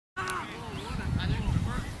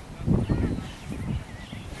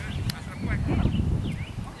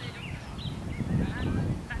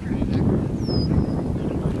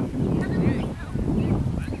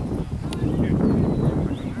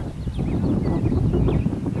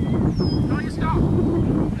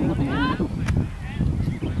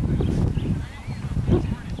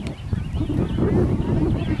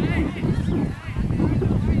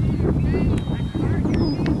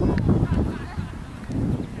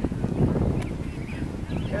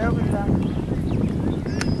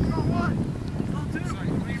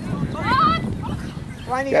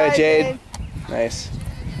on, you got it, Jade. Nice.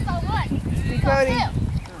 So one. See Cody.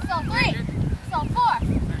 So three. So four.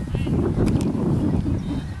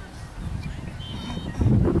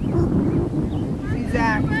 See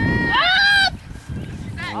Zach.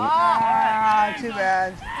 Ah, too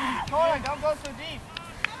bad. Tori, don't go so deep.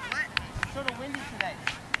 What? It's sort of windy today.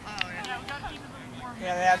 Oh, yeah. We gotta keep it a little warm.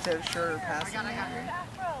 Yeah, they have to have shorter passes. I got it. I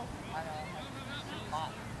know.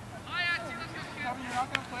 Hot. You're not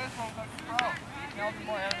gonna play us well, but pro. You'll be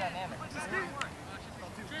more aerodynamic.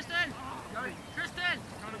 Tristan! Tristan!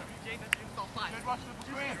 Good watch the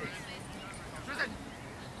between. Tristan!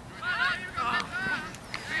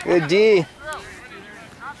 Good D.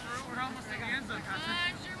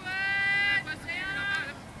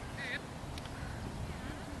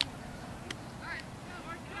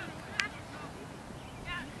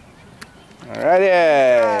 Alrighty.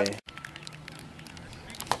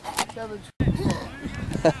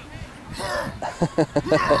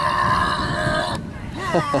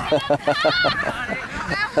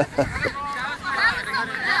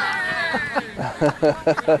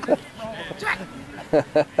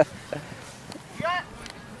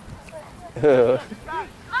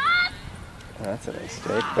 That's a nice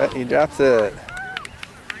strike, but he drops it.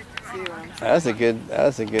 That was a good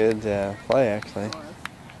play actually.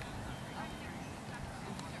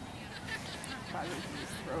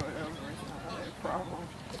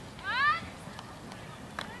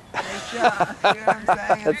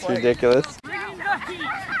 That's ridiculous.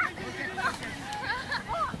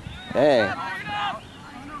 Hey.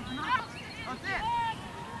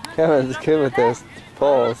 Kevin's good with those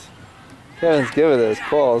pulls. Kevin's good with those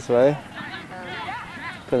pulls, right?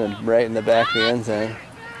 Put them right in the back of the end zone.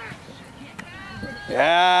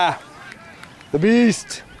 Yeah! The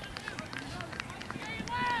beast!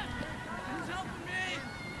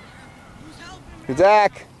 Good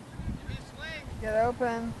Zach! Get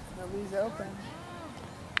open. Nobody's open.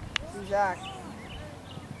 See Zach.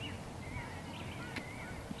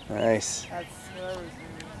 Nice. That's whoever's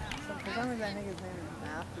name is. So for some reason I think his name is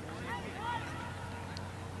Matthew.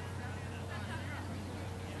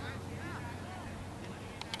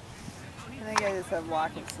 I think I just have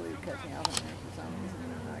lack of sleep catching up on there for some reason,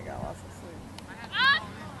 and I got lots of sleep.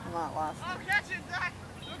 I'm not lost. Oh, catch it, Zach!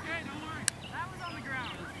 Okay, don't worry. That was on the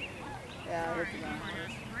ground. Yeah, I hit the ground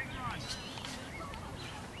first. Great run.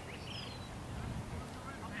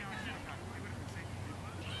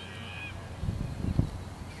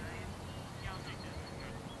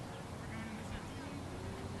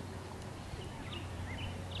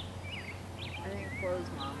 I think Chloe's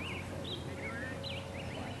mom is excited.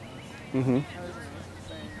 Mm-hmm. I was just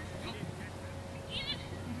saying.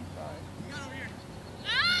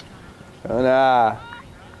 Oh, nah.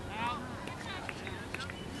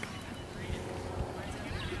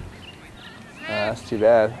 That's too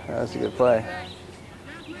bad. That was a good play.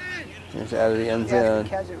 Just out of the end zone.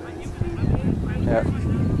 Catch it with his feet. Yep.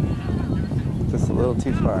 Just a little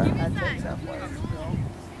too far. That takes up what it's still.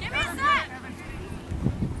 Give me a set.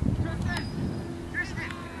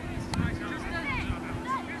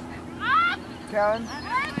 Kevin?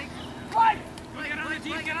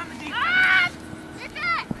 Get on the deep.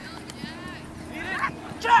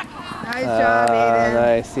 Nice job, Aiden.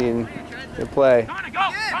 Nice, Eden. Good play. Connor,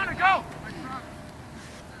 go! Connor, go!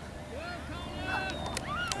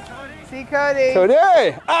 See Cody. Cody!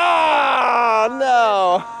 Oh,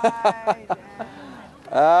 no!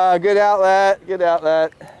 Good outlet. Good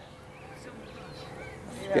outlet.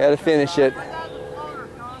 Got to finish it. Huh?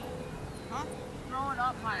 Throw it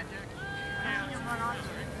up high, Jack. Yeah, run onto it.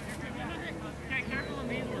 Okay, careful of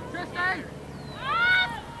me. Tristan!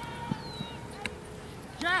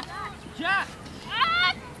 Jeff! Jeff!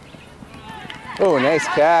 Oh, nice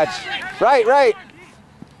catch. Right, right.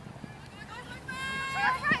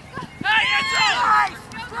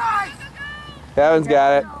 Kevin's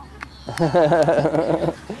got it.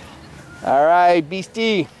 All right,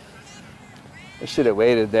 Beastie. I should have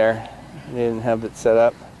waited there. I didn't have it set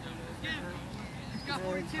up.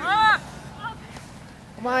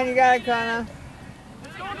 Come on, you got it, Connor.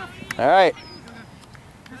 All right.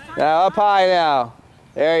 Now up high now.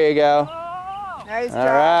 There you go. Nice job. All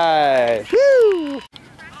right. Woo!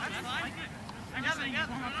 I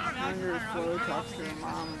wonder if Flo talks to her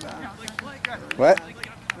mom about What? I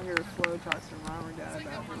wonder if Flo talks to her mom or dad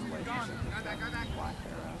about her relationship with that black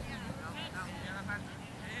arrow.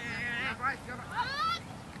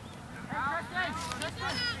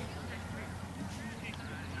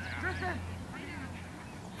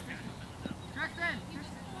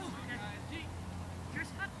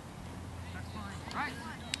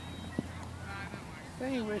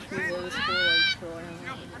 Don't you wish we were to school like Trillium?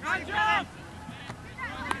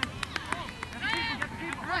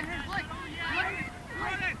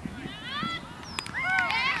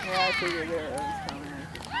 Yeah, I figured it was coming.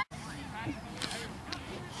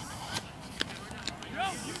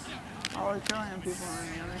 All the Trillium people are in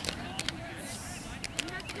the other.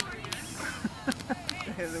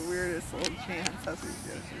 They have the weirdest little chants. That's what you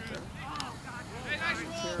do.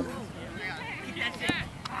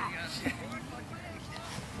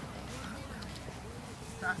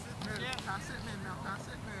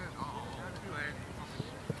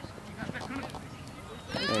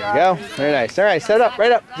 There you go. Very nice. All right, set up,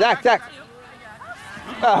 right up. Zach, Zach.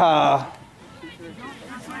 Ah.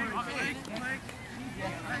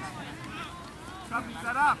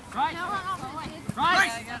 Set up. Right.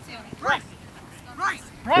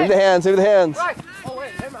 Move the hands, move the hands.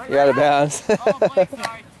 You're out of bounds.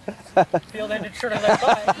 Field ended short of left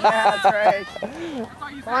by. Yeah, that's right.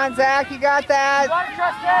 Come on, Zach, you got that.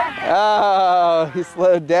 Oh, he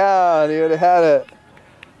slowed down. He would have had it.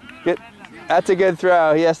 Good. That's a good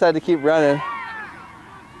throw. He has to keep running.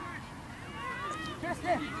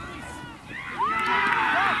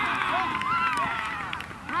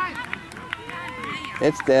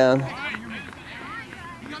 It's down.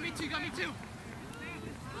 You got me too.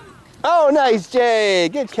 Oh, nice, Jay.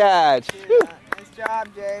 Good catch. Yeah, nice job,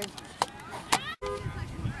 Jay.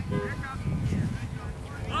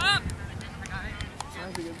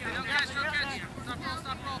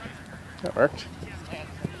 That worked.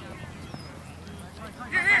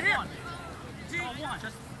 Here.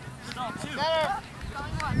 Just stall two.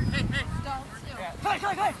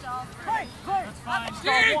 Hey. Play. That's fine.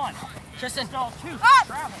 Stall one. Tristan. Stall two.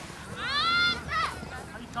 Travel.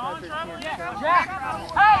 Are you calling travel? Yeah. Jack.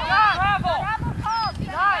 Hey, travel.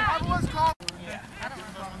 Travel was called. Yeah.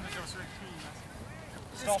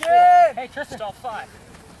 Stall four. Hey, Tristan. Stall five.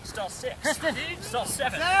 Stall six. Tristan. Stall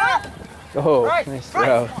seven. Oh, nice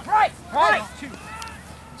throw. Right. Two.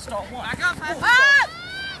 Stall one. Back up.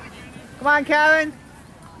 Come on, Kevin.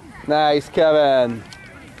 Nice, Kevin.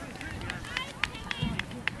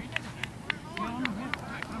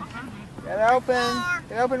 Get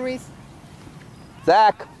open, Reese.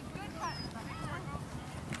 Zach.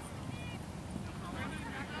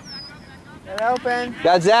 Get open.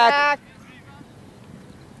 Got Zach.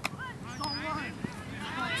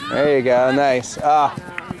 There you go. Nice. Ah,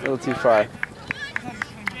 a little too far.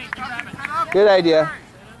 Good idea.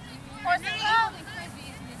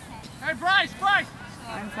 Hey, Bryce.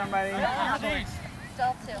 Find somebody.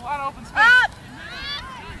 Still two. Wide open space.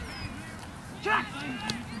 Jack.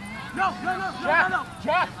 No.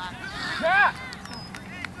 Jack.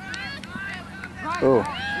 Oh.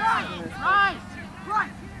 Right.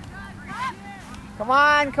 Come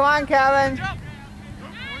on, Kevin.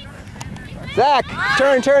 Zach,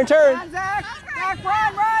 turn. Come on, Zach. Zach,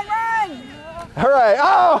 run. All right.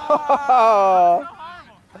 Oh.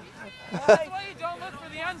 That's why you don't look for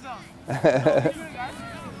the end zone.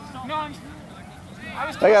 No, I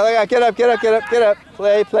was Look out. Get up.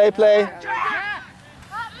 Play.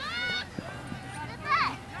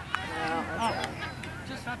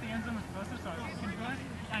 just thought the end zone was supposed to, so I can do it.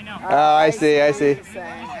 I know. Oh, I see. I see what you're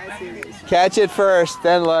saying. Catch it first,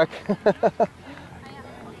 then look.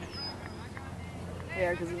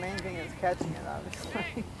 Yeah, because the main thing is catching it,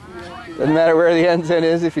 obviously. Doesn't matter where the end zone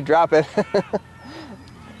is if you drop it.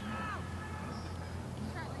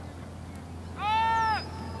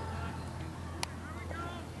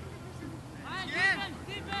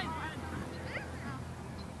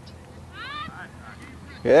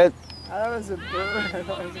 Good. That was a bird. I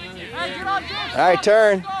thought it was another bird. All right,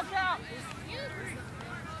 turn.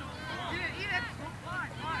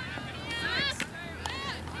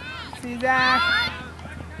 See, Zach.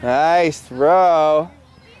 Nice throw.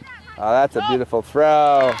 Oh, that's a beautiful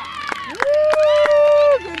throw.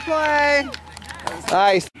 Woo! Good play.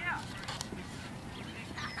 Nice.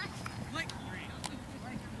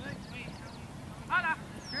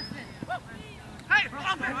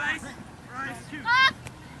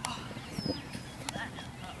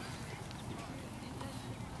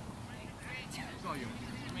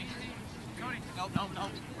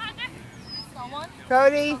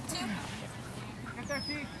 Cody.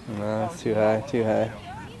 No, it's too high. Yeah,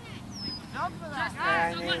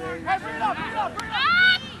 I knew there was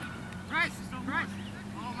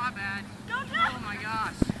Oh, my bad. Oh, my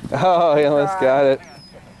gosh. Oh, he almost got it.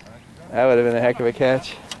 That would have been a heck of a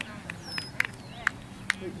catch.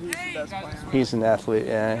 He's the best player. He's an athlete,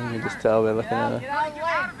 yeah. You can just tell by looking at him. Get out of the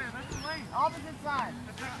way. Opposite side.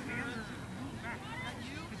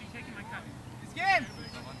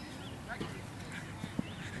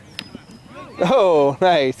 Oh,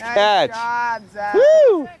 nice catch. Nice job, Zach.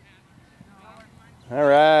 Woo! All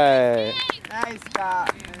right. Nice,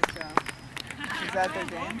 Scott. Nice job. Is that their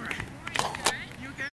game?